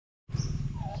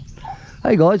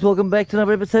Hey guys, welcome back to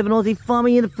another episode of Aussie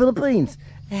Farming in the Philippines.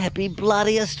 Happy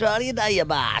bloody Australia Day, you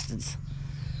bastards.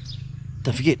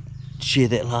 Don't forget, share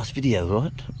that last video,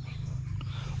 right?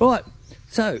 Right,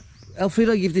 so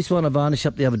Alfredo gave this one a varnish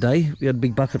up the other day. We had a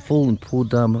big bucket full and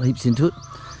poured heaps into it.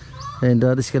 And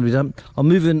this is going to be done. I'm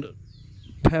moving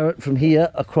Parrot from here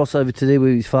across over to there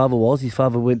where his father was. His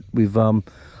father went with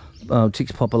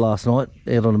Chick's Papa last night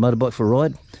out on a motorbike for a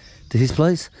ride to his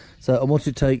place. So I want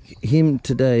to take him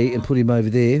today and put him over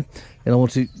there, and I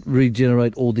want to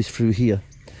regenerate all this through here.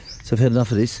 So I've had enough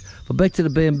of this. But back to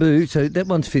the bamboo, so that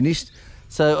one's finished.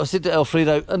 So I said to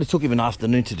Alfredo, only took him an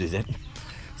afternoon to do that.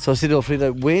 So I said to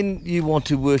Alfredo, when you want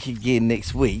to work again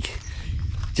next week,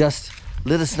 just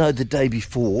let us know the day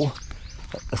before.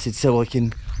 I said, so I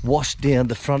can wash down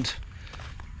the front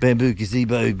bamboo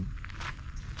gazebo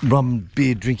rum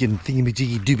beer drinking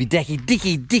thingy-majiggy doobie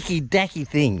dicky dacky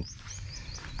thing.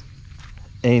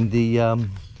 And the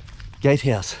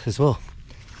gatehouse as well.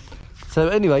 So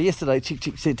anyway, yesterday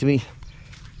Chick said to me,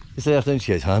 yesterday afternoon,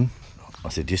 she goes, "Hon?" I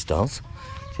said, "Yes, Darls."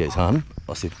 She goes, "Hon?"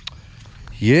 I said,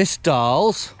 "Yes,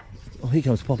 Darls." Oh, here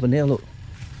comes Papa now, look.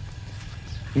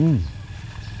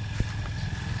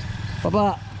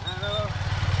 Papa.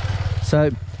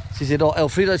 So she said, "Oh,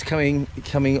 Alfredo's coming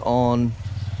on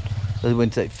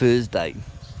Wednesday, Thursday,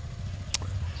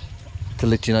 to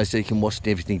let you know so you can wash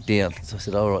everything down." So I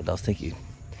said, "All right, Darls, thank you."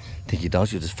 Thank you,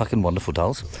 Darls. You're just fucking wonderful,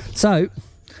 Darls. So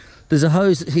there's a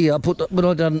hose here. I put, when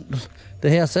I done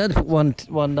the house, I had to put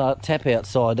one tap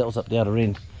outside. That was up the other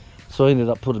end. So I ended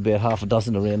up putting about half a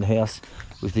dozen around the house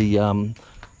with the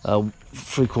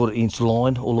 3/4 inch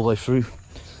line all the way through.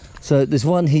 So there's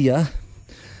one here.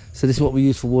 So this is what we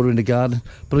use for water in the garden.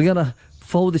 But I'm gonna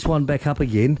fold this one back up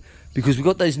again because we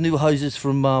got those new hoses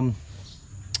from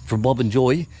Bob and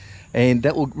Joy, and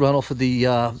that will run off of the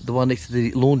one next to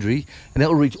the laundry, and that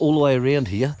will reach all the way around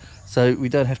here, so we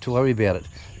don't have to worry about it.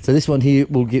 So this one here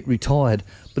will get retired.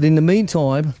 But in the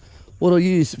meantime, what I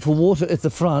use for water at the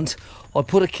front, I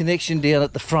put a connection down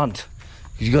at the front,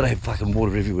 because you've got to have fucking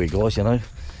water everywhere, guys, you know,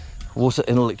 water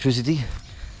and electricity,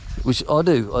 which I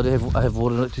do. I have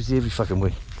water and electricity every fucking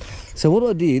week. So what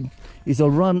I did is I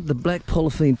run the black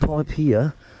polythene pipe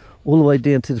here all the way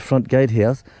down to the front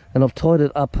gatehouse, and I've tied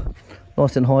it up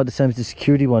nice and high, the same as the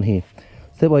security one here.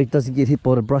 So that way it doesn't get hit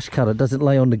by the brush cutter, it doesn't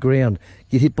lay on the ground,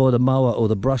 get hit by the mower or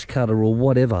the brush cutter or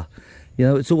whatever. You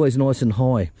know, it's always nice and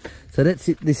high. So that's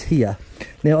it, this here.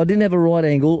 Now I didn't have a right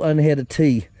angle, I only had a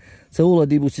T. So all I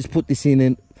did was just put this in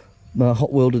and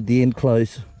hot welded the end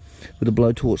close with a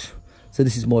blowtorch. So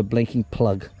this is my blanking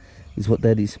plug, is what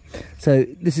that is. So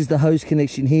this is the hose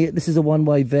connection here. This is a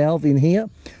one-way valve in here,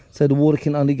 so the water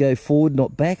can only go forward,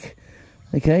 not back.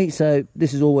 Okay, so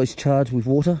this is always charged with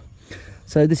water.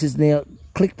 So this is now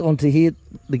clicked onto here,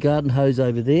 the garden hose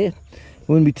over there.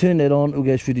 When we turn that on, it will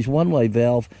go through this one-way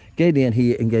valve, go down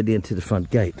here and go down to the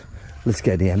front gate. Let's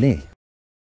go down there.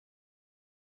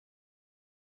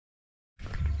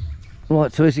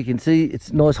 Right, so as you can see,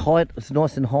 it's nice height, it's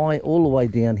nice and high all the way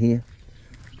down here.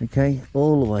 Okay,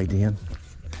 all the way down.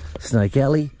 Snake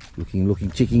Alley, looking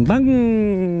chicken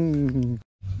bung.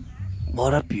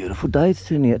 What a beautiful day it's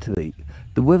turning out to be.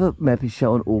 The weather map is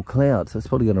showing all clouds, so it's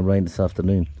probably going to rain this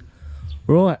afternoon.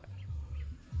 Right,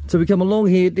 so we come along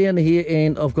here, down to here,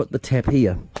 and I've got the tap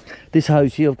here. This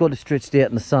hose here, I've got it stretched out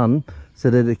in the sun so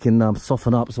that it can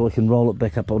soften up, so I can roll it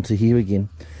back up onto here again,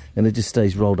 and it just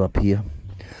stays rolled up here.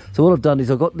 So what I've done is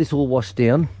I've got this all washed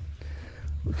down,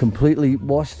 completely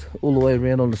washed all the way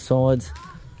around on the sides,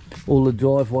 all the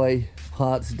driveway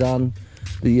parts done,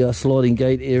 the sliding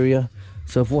gate area.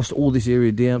 So I've washed all this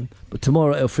area down, but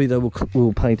tomorrow Alfredo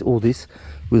will paint all this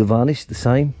with a varnish, the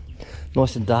same,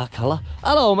 nice and dark colour.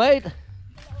 Hello, mate.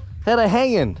 How they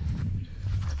hanging?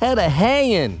 How they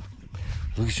hanging?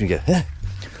 Look at you go. Huh?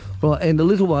 Right, and the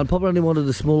little one, Papa only wanted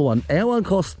the smaller one. Our one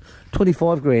cost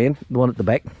 25 grand. The one at the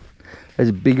back.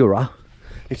 It's bigger.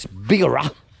 It's bigger.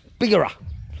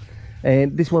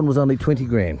 And this one was only 20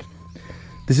 grand.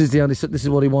 This is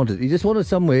what he wanted. He just wanted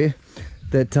somewhere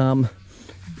that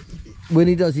when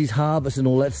he does his harvest and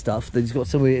all that stuff, that he's got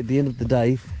somewhere at the end of the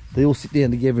day, they all sit down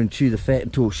together and chew the fat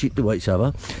and talk shit to each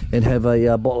other, and have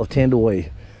a bottle of Tandoori,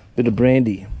 bit of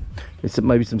brandy, and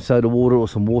maybe some soda water or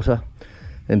some water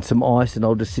and some ice, and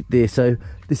I'll just sit there. So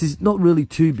this is not really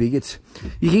too big. It's,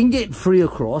 you can get 3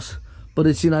 across, but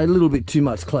it's, you know, a little bit too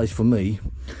much close for me.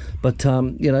 But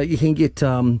you know, you can get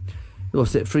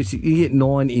what's that, 3, 6, you get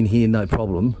 9 in here, no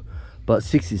problem, but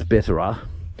 6 is better,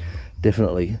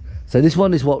 definitely. So this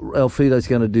one is what Alfredo's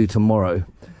going to do tomorrow.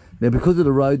 Now, because of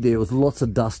the road there was lots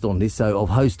of dust on this, so I've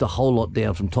hosed a whole lot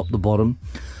down from top to bottom,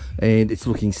 and it's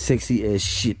looking sexy as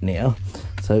shit now.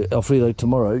 So Alfredo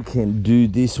tomorrow can do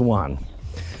this one.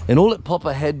 And all that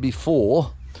Popper had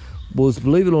before was,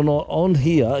 believe it or not, on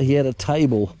here he had a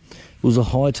table. It was a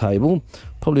high table,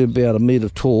 probably about 1 metre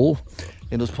tall,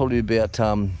 and it was probably about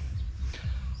what,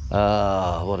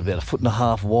 about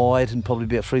 1.5 foot wide and probably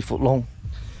about 3 foot long.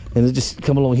 And they just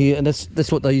come along here, and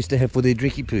that's what they used to have for their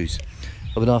drinky poos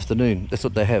of an afternoon. That's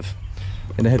what they have.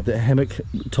 And they have the hammock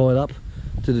tied up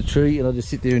to the tree, and I just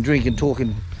sit there and drink and talk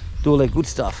and do all that good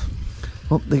stuff.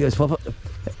 Oh, there goes Papa.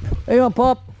 Hang on,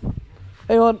 Pop.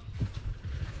 Hang on.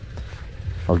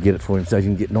 I'll get it for him so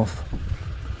he's getting off.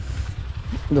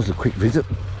 That was a quick visit.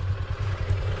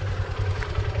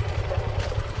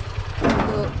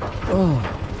 Oh.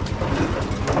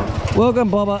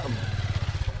 Welcome, Baba.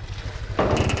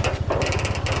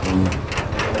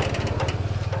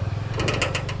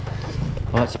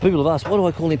 Alright, so people have asked, why do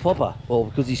I call him Popper? Well,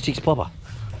 because his chick's Popper.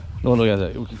 No, you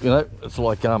know, it's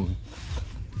like I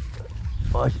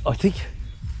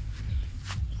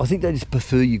think they just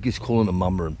prefer you just calling them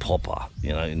Mummer and Popper,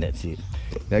 you know, and that's it.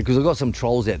 Now, because I've got some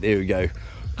trolls out there who go,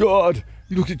 God,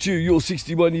 you look at you, you're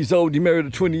 61 years old, you married a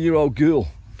 20-year-old girl.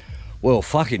 Well,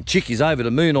 fucking chick is over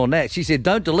the moon on that. She said,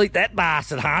 don't delete that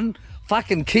bastard, hun.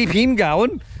 Fucking keep him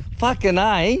going. Fucking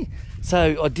A.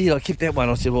 So I did, I kept that one.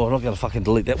 I said, well, I'm not going to fucking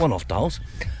delete that one off, Dales.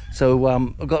 So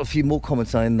I've got a few more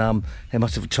comments saying how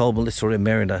much of a child molester I'm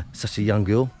marrying such a young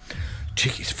girl.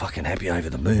 Chick is fucking happy over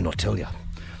the moon, I tell you.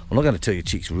 I'm not going to tell you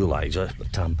Chick's real age,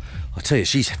 but I tell you,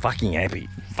 she's fucking happy.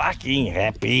 Fucking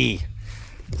happy.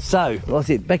 So, like I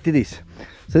said, back to this.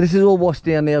 So this is all washed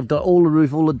down now. I've done all the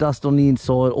roof, all the dust on the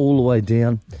inside, all the way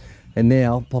down. And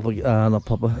now,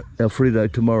 Alfredo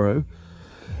tomorrow,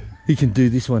 he can do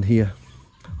this one here.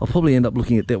 I'll probably end up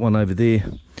looking at that one over there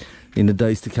in the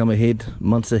days to come ahead,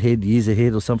 months ahead, years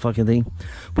ahead, or some fucking thing.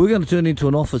 But we're going to turn it into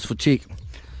an office for Chick,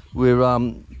 where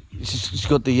she's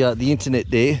got the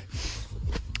internet there,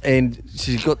 and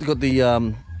she's got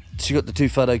the 2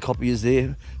 photocopiers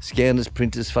there, scanners,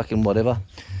 printers, fucking whatever.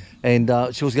 And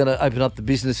she was going to open up the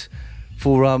business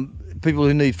for people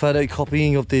who need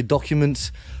photocopying of their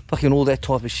documents, fucking all that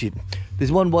type of shit.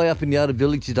 There's one way up in the outer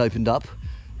village that opened up,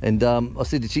 and I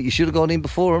said to Chick, you should have gone in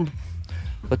before him.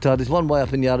 But there's one way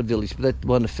up in the outer village, but that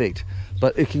won't affect.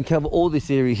 But it can cover all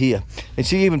this area here. And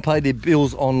she even paid their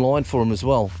bills online for them as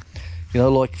well. You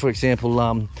know, like, for example,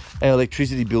 our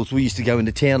electricity bills, we used to go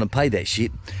into town and pay that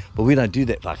shit. But we don't do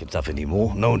that fucking stuff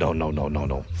anymore. No.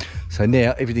 So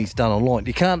now everything's done online.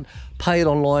 You can't pay it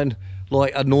online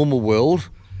like a normal world.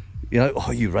 You know,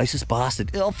 oh, you racist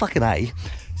bastard. Oh, fucking A.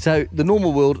 So the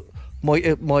normal world, my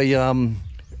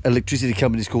electricity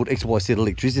company is called XYZ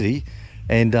Electricity.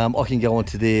 And I can go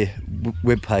onto their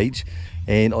web page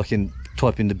and I can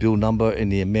type in the bill number and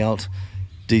the amount,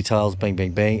 details, bang,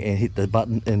 bang, bang, and hit the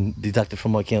button and deduct it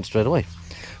from my account straight away.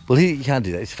 Well, here you can't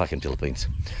do that. It's fucking Philippines.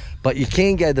 But you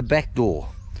can go the back door.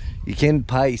 You can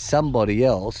pay somebody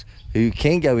else who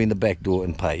can go in the back door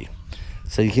and pay.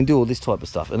 So you can do all this type of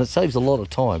stuff. And it saves a lot of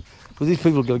time. Because these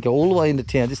people are going to go all the way into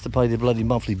town just to pay their bloody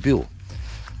monthly bill.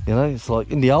 You know, it's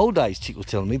like in the old days, Chick was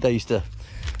telling me, they used to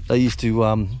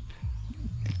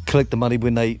collect the money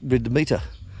when they read the meter.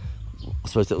 I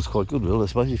suppose that was quite good, really, I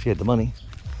suppose, if you had the money,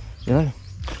 you know.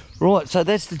 Right, so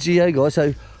that's the GA, guys.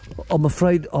 So I'm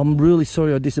afraid, I'm really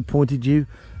sorry I disappointed you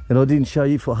and I didn't show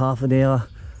you for half an hour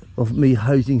of me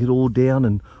hosing it all down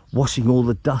and washing all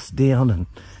the dust down and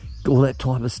all that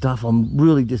type of stuff. I'm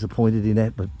really disappointed in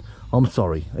that, but I'm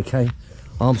sorry, okay?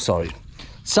 I'm sorry.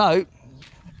 So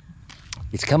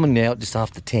it's coming now just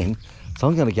after 10, so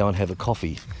I'm going to go and have a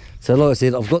coffee. So like I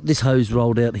said, I've got this hose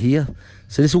rolled out here.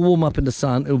 So this will warm up in the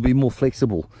sun. It'll be more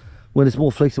flexible. When it's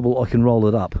more flexible, I can roll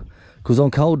it up. Because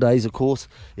on cold days, of course,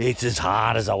 it's as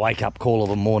hard as a wake-up call of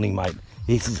a morning, mate.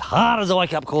 It's as hard as a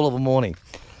wake-up call of a morning.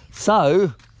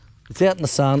 So it's out in the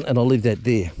sun, and I'll leave that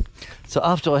there. So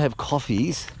after I have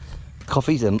coffees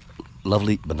and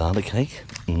lovely banana cake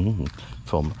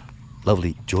from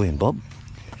lovely Joy and Bob,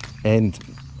 and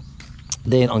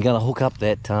then I'm going to hook up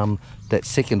that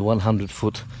second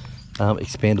 100-foot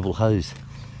expandable hose.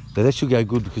 Now that should go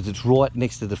good because it's right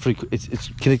next to the it's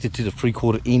connected to the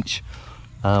 3/4 inch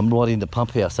right in the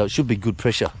pump house, so it should be good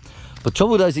pressure. But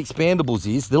trouble with those expandables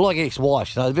is they're like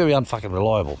ex-wives, you know, they're very unfucking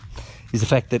reliable. Is the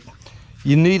fact that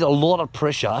you need a lot of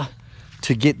pressure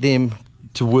to get them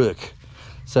to work.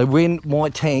 So when my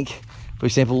tank, for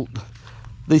example,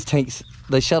 these tanks,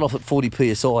 they shut off at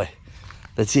 40 psi.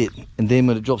 That's it. And then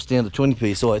when it drops down to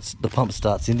 20 psi, the pump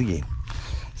starts in again.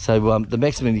 So the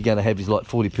maximum you're going to have is like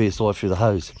 40 psi through the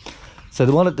hose. So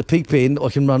the one at the peak bend, I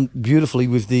can run beautifully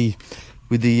with the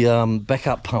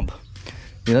backup pump,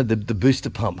 you know, the booster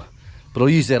pump. But I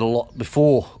used that a lot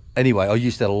before. Anyway, I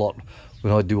used that a lot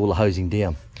when I do all the hosing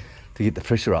down to get the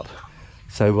pressure up.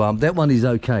 So that one is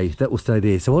okay, that will stay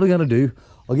there. So what I'm going to do,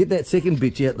 I'll get that second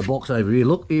bitch out the box over here.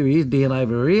 Look, here he is, down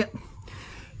over here,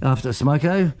 after a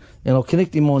smoko, and I'll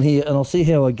connect him on here, and I'll see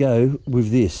how I go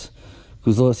with this.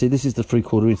 Because like I said, this is the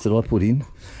 3/4 inch that I put in.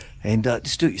 And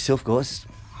just do it yourself, guys.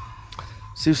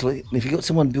 Seriously, and if you've got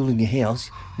someone building your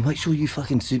house, you make sure you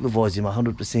fucking supervise him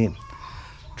 100%.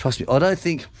 Trust me, I don't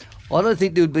think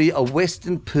there would be a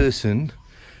Western person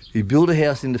who built a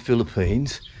house in the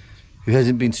Philippines who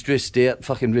hasn't been stressed out,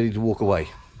 fucking ready to walk away.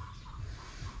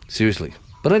 Seriously.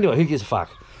 But anyway, who gives a fuck?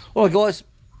 Alright guys,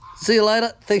 see you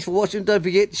later. Thanks for watching. Don't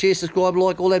forget, share, subscribe,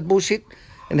 like, all that bullshit.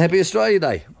 And happy Australia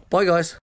Day. Bye guys.